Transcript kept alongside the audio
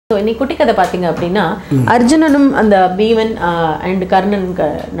இன்னைக்கு குட்டி கதை பார்த்தீங்க அப்படின்னா அர்ஜுனனும் அந்த பீமன் அண்ட்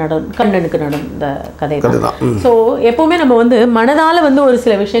கர்ணனுக்கு நடந்த கதை தான். ஸோ எப்பவுமே நம்ம வந்து மனதால வந்து ஒரு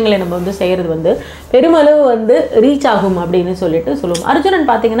சில விஷயங்களை நம்ம வந்து செய்யறது வந்து பெருமளவு வந்து ரீச் ஆகும் அப்படின்னு சொல்லிட்டு சொல்லுவோம். அர்ஜுனன்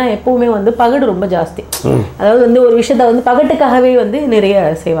பார்த்தீங்கன்னா எப்பவுமே வந்து பகடு ரொம்ப ஜாஸ்தி. அதாவது வந்து ஒரு விஷயத்த வந்து பகட்டுக்காகவே வந்து நிறைய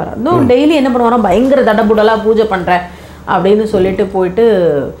செய்வார். அதுவும் டெய்லி என்ன பண்ணுவாராம், பயங்கர தடபுடலா பூஜை பண்றேன் அப்படின்னு சொல்லிட்டு போயிட்டு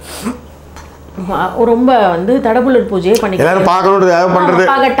ரொம்ப வந்து தடபுடல் பூஜையே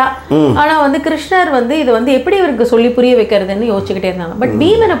பண்ணிக்கிட்டா. ஆனா வந்து கிருஷ்ணர் வந்து இதை வந்து எப்படி இவருக்கு சொல்லி புரிய வைக்கிறதுன்னு யோசிச்சுக்கிட்டே இருந்தாங்க. பட்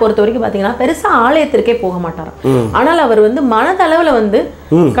பீமனை பொறுத்த வரைக்கும் பாத்தீங்கன்னா பெருசா ஆலயத்திற்கே போக மாட்டாராம். ஆனால் அவர் வந்து மனதளவுல வந்து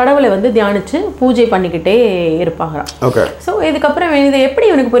கடவுளை வந்து தியானிச்சு பூஜை பண்ணிக்கிட்டே இருப்பாங்க. ஸோ இதுக்கப்புறம் இதை எப்படி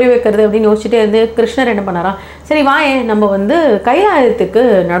இவனுக்கு புரிய வைக்கிறது அப்படின்னு யோசிச்சுட்டே இருந்து கிருஷ்ணர் என்ன பண்ணாராம், சரி வாயே நம்ம வந்து கைலாயத்துக்கு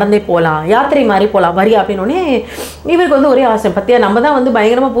நடந்தே போகலாம், யாத்திரை மாதிரி போகலாம் வரி அப்படின்னு. இவருக்கு வந்து ஒரே ஆசை, பத்தியா நம்ம தான் வந்து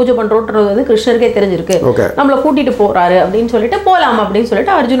பயங்கரமா பூஜை பண்றோன்றது வந்து கிருஷ்ணருக்கே தெரிஞ்சிருக்கு, நம்மள கூட்டிட்டு போறாரு அப்படின்னு சொல்லிட்டு போலாம் அப்படின்னு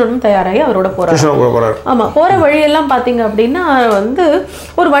சொல்லிட்டு அர்ஜுனனும் தயாராகி அவரோட போறாரு. ஆமா, போற வழியெல்லாம் பாத்தீங்க அப்படின்னா வந்து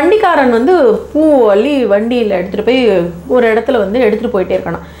ஒரு வண்டிக்காரன் வந்து பூ அள்ளி வண்டியில எடுத்துட்டு போய் ஒரு இடத்துல வந்து எடுத்துட்டு போயிட்டே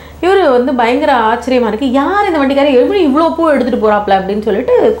இருக்கானா. இவர் வந்து பயங்கர ஆச்சரியமா இருக்கு, யார் இந்த வண்டிக்காரன் எப்படி இவ்வளோ பூ எடுத்துட்டு போறாப்ல அப்படின்னு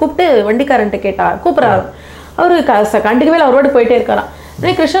சொல்லிட்டு கூப்பிட்டு வண்டிக்காரன்ட்ட கூப்பிடுறாரு. அவரு கண்டுக்கவே அவரோட போயிட்டே இருக்காராம்.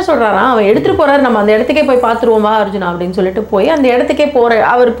 கிருஷ்ணர் சொல்றாரா, அவன் எடுத்துட்டு போறாரு, நம்ம அந்த இடத்துக்கே போய் பார்த்துருவோம் வா அர்ஜுனா அப்படின்னு சொல்லிட்டு போய் அந்த இடத்துக்கே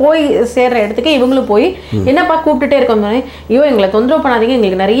அவர் போய் சேர்ற இடத்துக்கே இவங்களும் போய் என்னப்பா கூப்பிட்டுட்டே இருக்கோம், ஐயோ எங்களை தொந்தரவு பண்ணாதீங்க,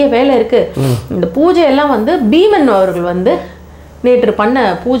 எங்களுக்கு நிறைய வேலை இருக்கு, இந்த பூஜை எல்லாம் வந்து பீமன் அவர்கள் வந்து நேற்று பண்ண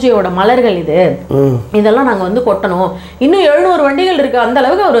பூஜையோட மலர்கள் இதெல்லாம் நாங்க வந்து கொட்டணும், இன்னும் 700 வண்டிகள் இருக்கு, அந்த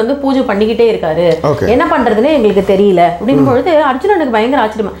அளவுக்கு அவர் வந்து பூஜை பண்ணிக்கிட்டே இருக்காரு, என்ன பண்றதுன்னு எங்களுக்கு தெரியல அப்படின்னு பொழுது அர்ஜுனனுக்கு பயங்கர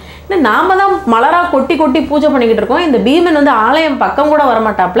ஆச்சரியமா, நாம தான் மலரா கொட்டி கொட்டி பூஜை பண்ணிக்கிட்டு இருக்கோம், இந்த பீமன் வந்து ஆலயம் பக்கம் கூட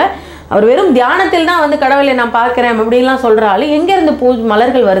வரமாட்டாப்ல, அவர் வெறும் தியானத்தில் தான் வந்து கடவுளை நான் பார்க்கிறேன் அப்படின்லாம் சொல்ற ஆளு எங்க இருந்து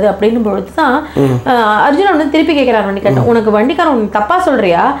மலர்கள் வருது அப்படின்னு பொழுது தான் அர்ஜுனன் வந்து திருப்பி கேட்கிறார் வண்டிக்காரன், உனக்கு வண்டிக்காரன் தப்பா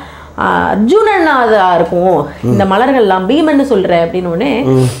சொல்றியா, அர்ஜுனனா இருக்கும் இந்த மலர்கள்லாம் பீமன்னு சொல்ற அப்படின்னு.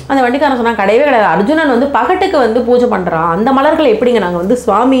 அந்த வண்டிக்காரன் சொன்னா கிடையவே கிடையாது, அர்ஜுனன் வந்து பகட்டுக்கு வந்து பூஜை பண்றான், அந்த மலர்கள் எப்படிங்க நாங்க வந்து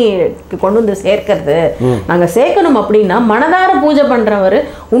சுவாமிக்கு கொண்டு வந்து சேர்க்கிறது, நாங்க சேர்க்கணும் அப்படின்னா மனதார பூஜை பண்றவர்,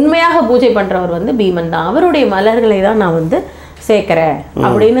 உண்மையாக பூஜை பண்றவர் வந்து பீமன் தான், அவருடைய மலர்களை தான் நான் வந்து சேர்க்கிறேன்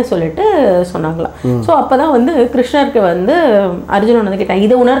அப்படின்னு சொல்லிட்டு சொன்னாங்களாம். ஸோ அப்போதான் வந்து கிருஷ்ணருக்கு வந்து அர்ஜுனன் வந்து கேட்டான்,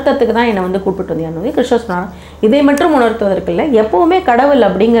 இதை உணர்த்தத்துக்கு தான் என்னை வந்து கூப்பிட்டு வந்தியான்னு. கிருஷ்ணர் சொன்னாங்க, இதை மட்டும் உணர்த்துவதற்கு இல்லை, எப்பவுமே கடவுள்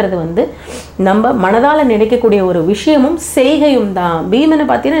அப்படிங்கிறது வந்து நம்ம மனதால் நினைக்கக்கூடிய ஒரு விஷயமும் செய்கையும் தான். பீமனை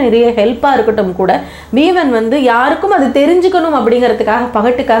பார்த்தீங்கன்னா நிறைய ஹெல்ப்பாக இருக்கட்டும் கூட, பீமன் வந்து யாருக்கும் அது தெரிஞ்சுக்கணும் அப்படிங்கிறதுக்காக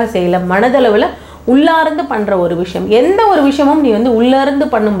பகட்டுக்காக செய்யலை, மனதளவில் உள்ளார்ந்து பண்ற ஒரு விஷயம். எந்த ஒரு விஷயமும் நீ வந்து உள்ளார்ந்து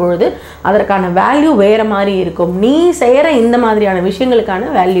பண்ணும் பொழுது அதற்கான வேல்யூ வேற மாதிரி இருக்கும், நீ செய்யற இந்த மாதிரியான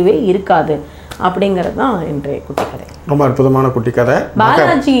விஷயங்களுக்கான வேல்யூவே இருக்காது அப்படிங்கிறது தான் இன்றைய குட்டி கதை. ரொம்ப அற்புதமான குட்டி கதை.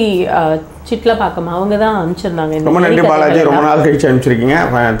 பாலாஜி சிட்ல பார்க்கமா அவங்க தான் அனுப்பிச்சிருந்தாங்க. ரொம்ப நன்றி பாலாஜி, ரொம்ப நாள் கழிச்சு அனுப்பிச்சிருக்கீங்க,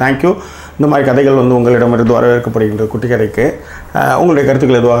 தேங்க்யூ. இந்த மாதிரி கதைகள் வந்து உங்களிடமிருந்து வரவேற்கப்படுகின்ற குட்டி கதைக்கு உங்களுடைய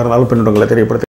கருத்துக்கள் எதுவாக இருந்தாலும் பின்னோட்டங்களை தெரியப்படுத்த